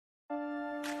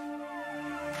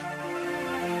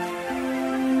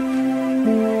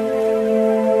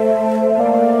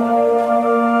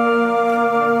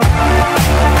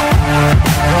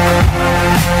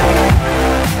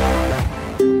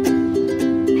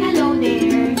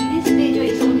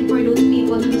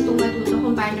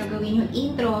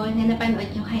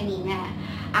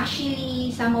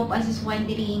Actually, some of us is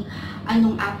wondering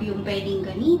anong app yung pwedeng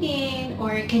gamitin,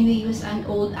 or can we use an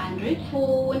old Android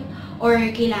phone, or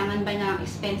kailangan ba ng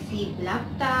expensive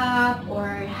laptop,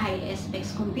 or high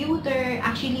specs computer.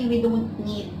 Actually, we don't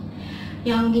need.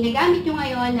 Yung ginagamit nyo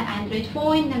ngayon na Android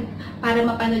phone para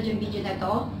mapanood yung video na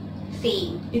to,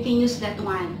 same. You can use that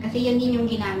one. Kasi yan din yung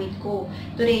ginamit ko.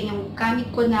 Ito rin, yung gamit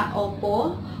ko na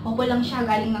Oppo. Oppo lang siya,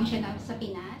 galing lang siya sa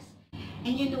Pinas.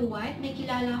 And you know what? May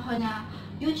kilala ko na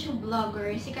YouTube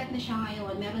vlogger, sikat na siya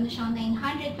ngayon. Meron na siyang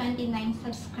 929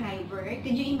 subscriber.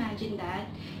 Could you imagine that?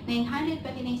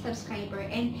 929 subscriber.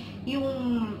 And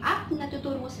yung app na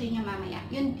tuturo sa inyo mamaya,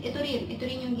 ito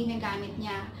rin yung ginagamit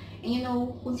niya. And you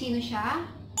know kung sino siya?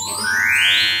 Ito siya.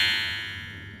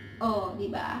 Oh, di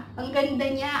ba? Ang ganda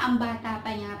niya, ang bata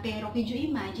pa niya. Pero could you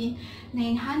imagine,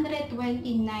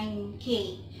 929k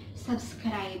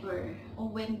subscriber.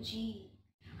 OMG.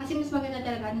 Kasi mas maganda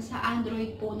talaga na sa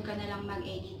Android phone ka na lang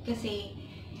mag-edit. Kasi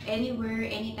anywhere,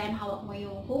 anytime hawak mo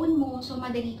yung phone mo, so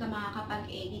madali ka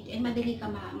makakapag-edit and madali ka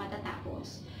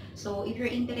matatapos. So if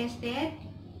you're interested,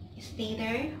 stay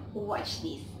there, watch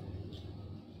this.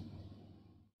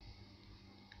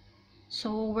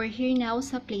 So we're here now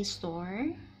sa Play Store.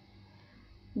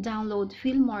 Download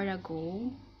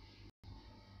FilmoraGo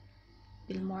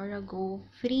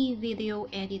free video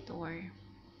editor.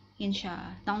 Yan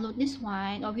siya. Download this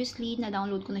one. Obviously,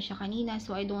 na-download ko na siya kanina,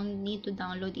 so I don't need to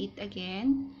download it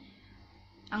again.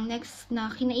 Ang next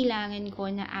na kinailangan ko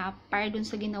na app para dun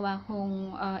sa ginawa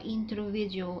kong intro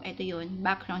video, ito yun,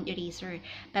 Background Eraser.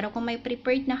 Pero kung may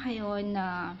prepared na kayo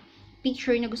na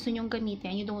picture na gusto nyong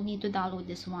gamitin, you don't need to download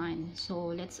this one.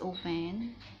 So, let's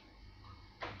open.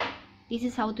 This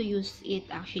is how to use it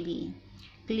actually.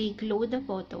 Click load the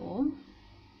photo.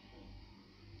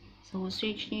 So,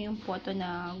 search nyo yung photo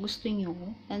na gusto nyo,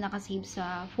 na nakasave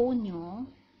sa phone nyo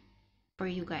for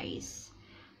you guys.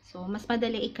 So, mas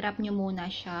madali i-crop nyo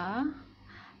muna siya.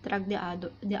 Drag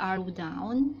the arrow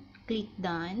down. Click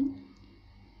done.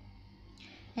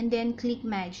 And then, click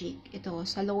magic. Ito,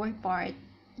 sa lower part,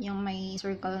 yung may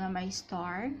circle na may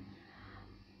star.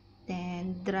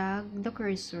 Then, drag the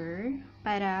cursor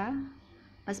para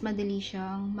mas madali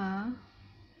siyang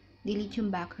ma-delete yung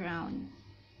background.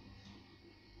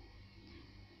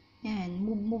 Yan,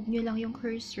 move nyo lang yung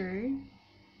cursor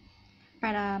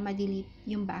para ma-delete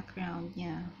yung background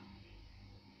niya.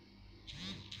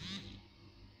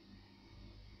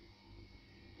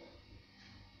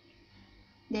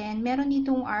 Then, meron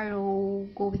ditong arrow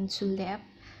going to left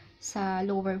sa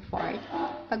lower part.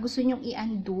 Pag gusto nyong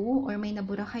i-undo or may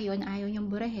nabura kayo na ayaw nyong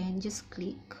burahin, just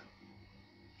click.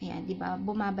 Ayan, diba?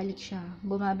 Bumabalik siya.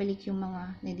 Bumabalik yung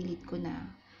mga na-delete ko na.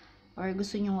 Or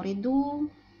gusto nyong redo,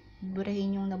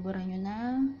 burahin yung nabura nyo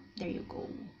na. There you go.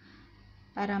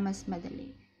 Para mas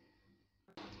madali.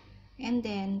 And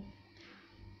then,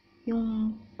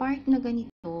 yung part na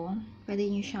ganito, pwede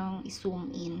nyo siyang i-zoom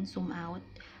in, zoom out,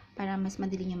 para mas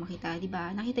madali nyo makita.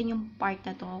 Diba? Nakita nyo yung part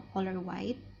na to, color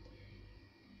white.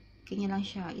 Kanya lang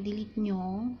siya. I-delete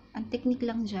nyo. Ang technique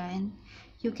lang dyan,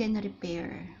 you can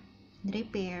repair,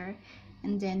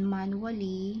 and then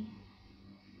manually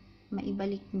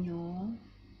maibalik nyo,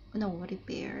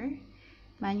 repair,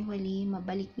 manually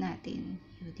mabalik natin,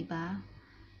 diba?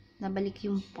 Nabalik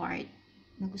yung part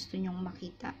na gusto nyong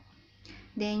makita.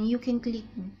 Then you can click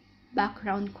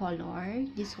background color,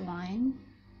 this one,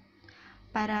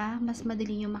 para mas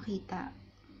madali nyo makita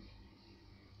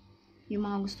yung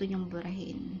mga gusto nyong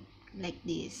burahin, like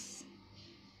this.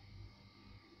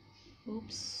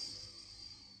 Oops.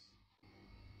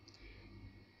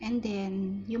 And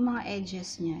then, yung mga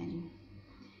edges niyan,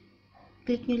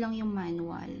 click nyo lang yung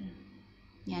manual.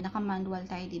 Yan, naka-manual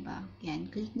tayo, diba? Yan,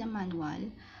 click na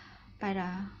manual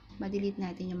para ma-delete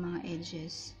natin yung mga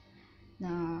edges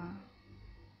na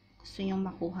gusto nyong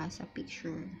makuha sa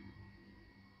picture.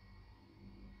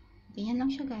 Ganyan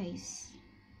lang siya, guys.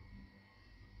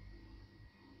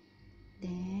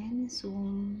 Then,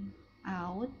 zoom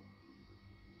out.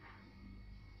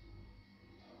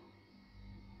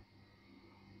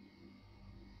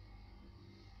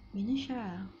 Yun na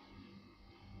siya.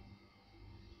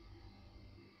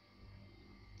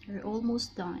 We're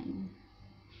almost done.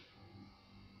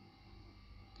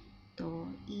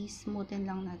 Ito, i-smoothen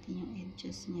lang natin yung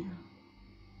edges niya.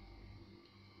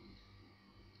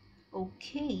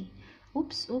 Okay.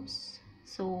 Oops.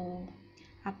 So,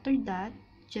 after that,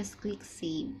 just click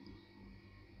save.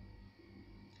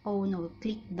 Oh no,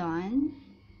 click done.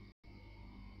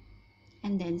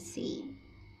 And then save.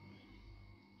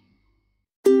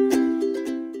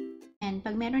 And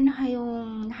pag meron na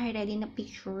kayong naka-ready na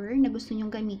picture na gusto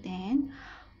nyong gamitin,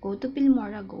 go to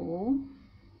FilmoraGo.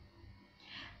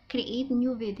 create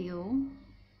new video.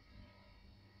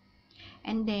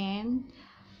 And then,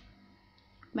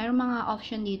 mayroong mga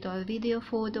option dito, video,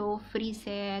 photo,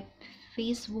 preset,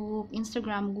 Facebook,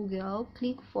 Instagram, Google.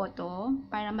 Click photo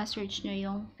para ma-search nyo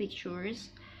yung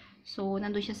pictures. So,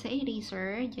 nandun siya sa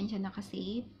eraser. Diyan siya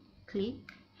nakasave. Click.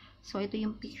 So, ito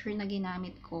yung picture na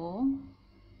ginamit ko.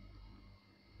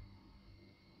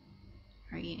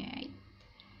 Alright.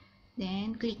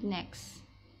 Then, click next.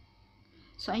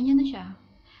 So, ayan na siya.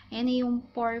 Ayan na yung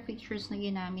 4 pictures na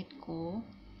ginamit ko.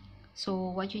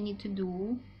 So, what you need to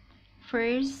do,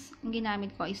 first, ang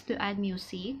ginamit ko is to add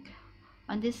music.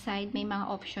 On this side, may mga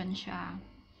option siya.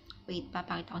 Wait,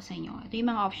 papakita ko sa inyo. Ito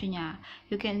yung mga option niya.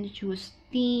 You can choose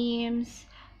themes.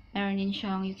 Meron din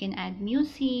siyang, you can add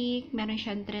music. Meron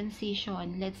siyang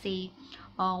transition. Let's say,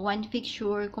 one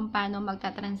picture, kung paano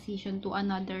magta-transition to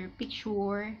another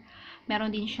picture.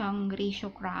 Meron din siyang ratio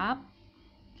crop.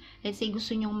 Let's say,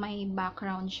 gusto nyong may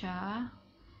background siya.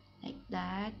 Like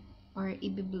that. Or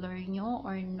i-blur nyo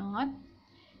or not.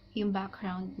 Yung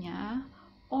background niya.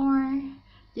 Or,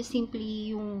 just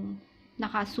simply yung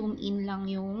naka-zoom in lang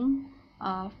yung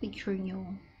picture nyo.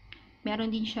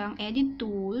 Meron din siyang edit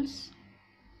tools.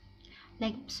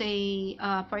 Like, say,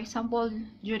 for example,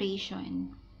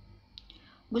 duration.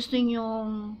 Gusto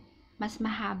nyong mas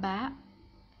mahaba.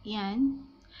 Yan.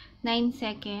 9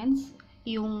 seconds.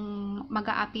 Yung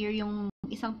mag-a-appear yung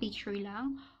isang picture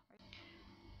lang.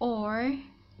 Or,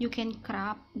 you can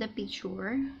crop the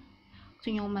picture. Gusto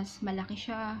nyo mas malaki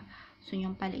siya. Gusto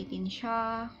nyo paliitin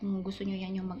siya. Kung gusto nyo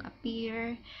yan yung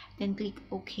mag-appear. Then, click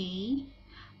OK.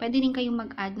 Pwede rin kayong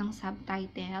mag-add ng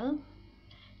subtitle.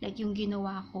 Like yung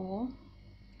ginawa ko.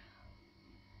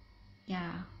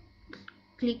 Yeah.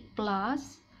 Click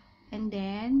plus. And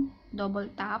then, double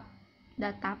tap.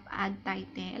 The tap add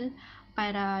title.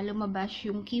 Para lumabas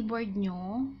yung keyboard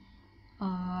nyo.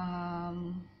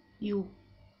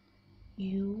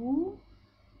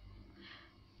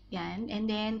 Yan. And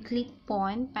then, click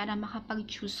font para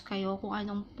makapag-choose kayo kung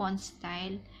anong font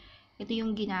style. Ito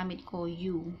yung ginamit ko,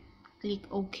 U. Click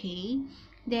OK.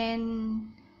 Then,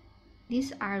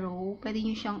 this arrow, pwede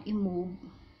nyo siyang i-move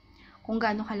kung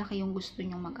gaano kalaki yung gusto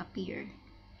nyo mag-appear.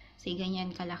 Say,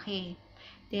 ganyan kalaki.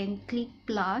 Then, click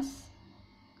plus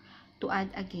to add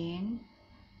again.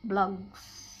 Vlogs.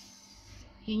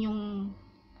 Yun yung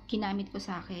ginamit ko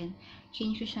sa akin.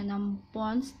 Change ko siya ng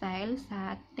font style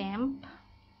sa temp.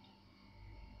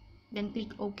 Then,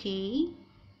 click OK.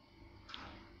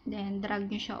 Then, drag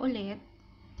nyo siya ulit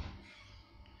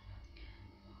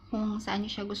kung saan nyo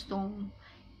siya gustong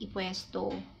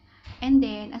ipwesto. And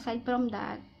then, aside from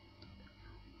that,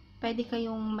 pwede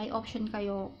kayong, may option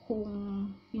kayo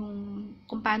kung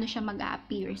paano siya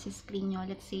mag-a-appear sa screen nyo.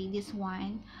 Let's say, this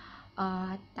one,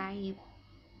 type,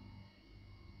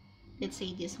 let's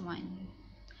say, this one.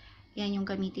 Yan yung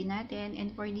gamitin natin.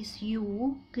 And for this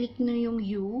U, click nyo yung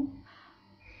U.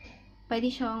 Pwede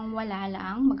siyang wala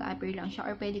lang, mag-appear lang siya,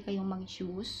 or pwede kayong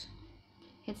mag-choose.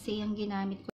 Let's say, ang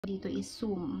ginamit ko dito is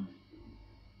zoom.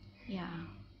 Yeah.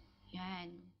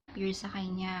 Yan. Appear sa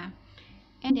kanya.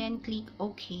 And then, click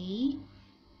OK.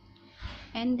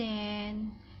 And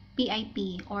then,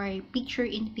 PIP, or picture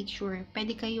in picture.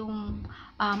 Pwede kayong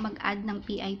mag-add ng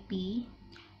PIP.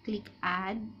 Click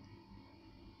add.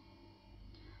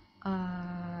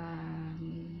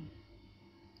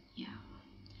 Yeah.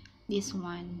 This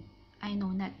one. I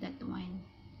know, not that one.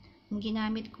 Yung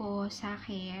ginamit ko sa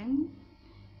akin,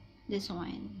 this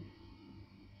one.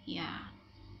 Yeah.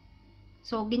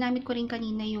 So, ginamit ko rin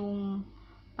kanina yung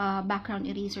background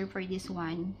eraser for this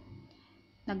one.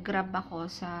 Nag-grab ako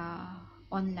sa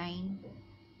online.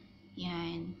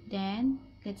 Yan. Then,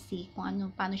 let's see kung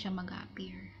paano siya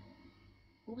mag-appear.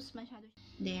 Oops, masyado.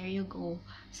 There you go.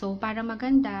 So, para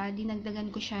maganda, dinagdagan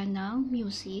ko siya ng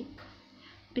music.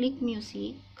 Click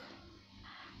music.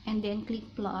 And then, click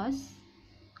plus.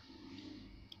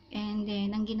 And then,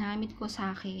 ang ginamit ko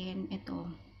sa akin, ito.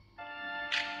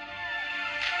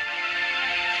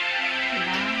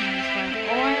 Diba? Nice one.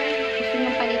 Or, gusto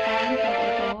nyo palitan, like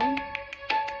ito.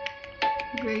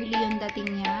 Girly yung dating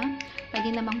niya.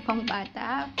 Pwede namang pang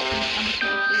bata. Ang gusto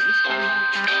ko is pang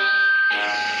bata.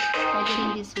 Pwede rin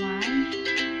this one.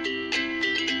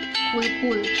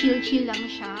 Cool. Chill lang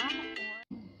siya.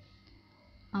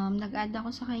 Nag-add ako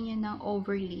sa kanya ng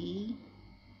overlay.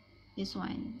 This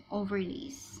one.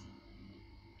 Overlays.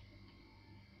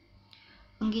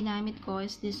 Ang ginamit ko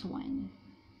is this one.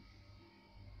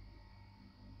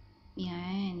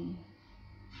 Yan.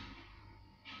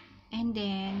 And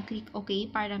then, click OK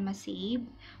para ma-save.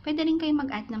 Pwede rin kayo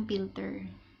mag-add ng filter.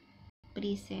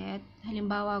 Preset.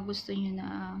 Halimbawa, gusto nyo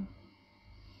na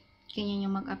ganyan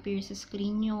yung mag-appear sa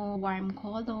screen nyo, warm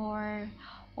color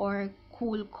or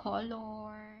cool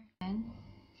color.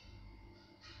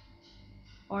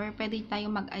 Or pwede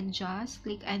tayong mag-adjust,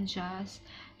 click adjust.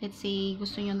 Let's say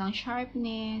gusto nyo ng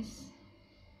sharpness,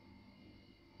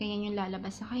 ganyan yung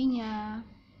lalabas sa kanya.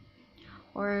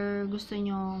 Or gusto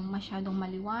nyo masyadong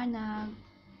maliwanag,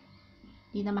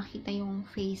 hindi na makita yung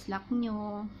face lock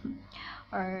nyo.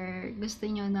 Or gusto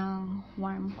nyo ng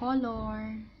warm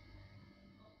color,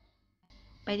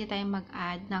 pwede tayong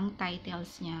mag-add ng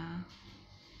titles niya.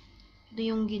 Ito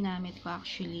yung ginamit ko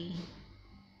actually.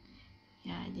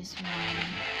 Yeah, this one.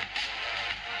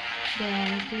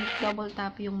 Then, click double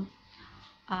tap yung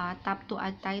tap to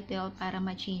add title para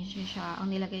ma-change nyo siya. Ang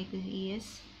nilagay ko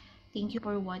is, thank you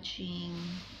for watching.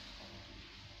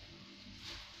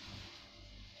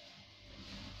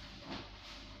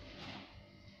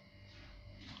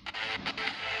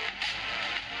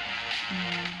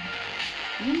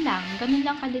 Yun lang. Ganun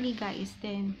lang kadali guys.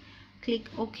 Then, click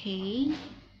OK.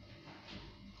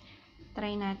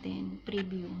 Try natin.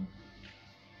 Preview.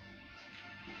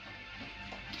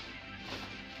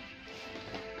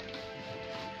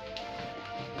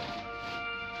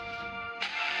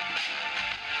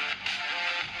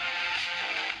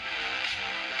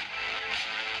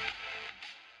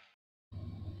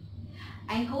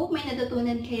 I hope may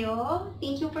natutunan kayo.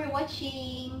 Thank you for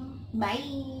watching.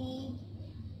 Bye!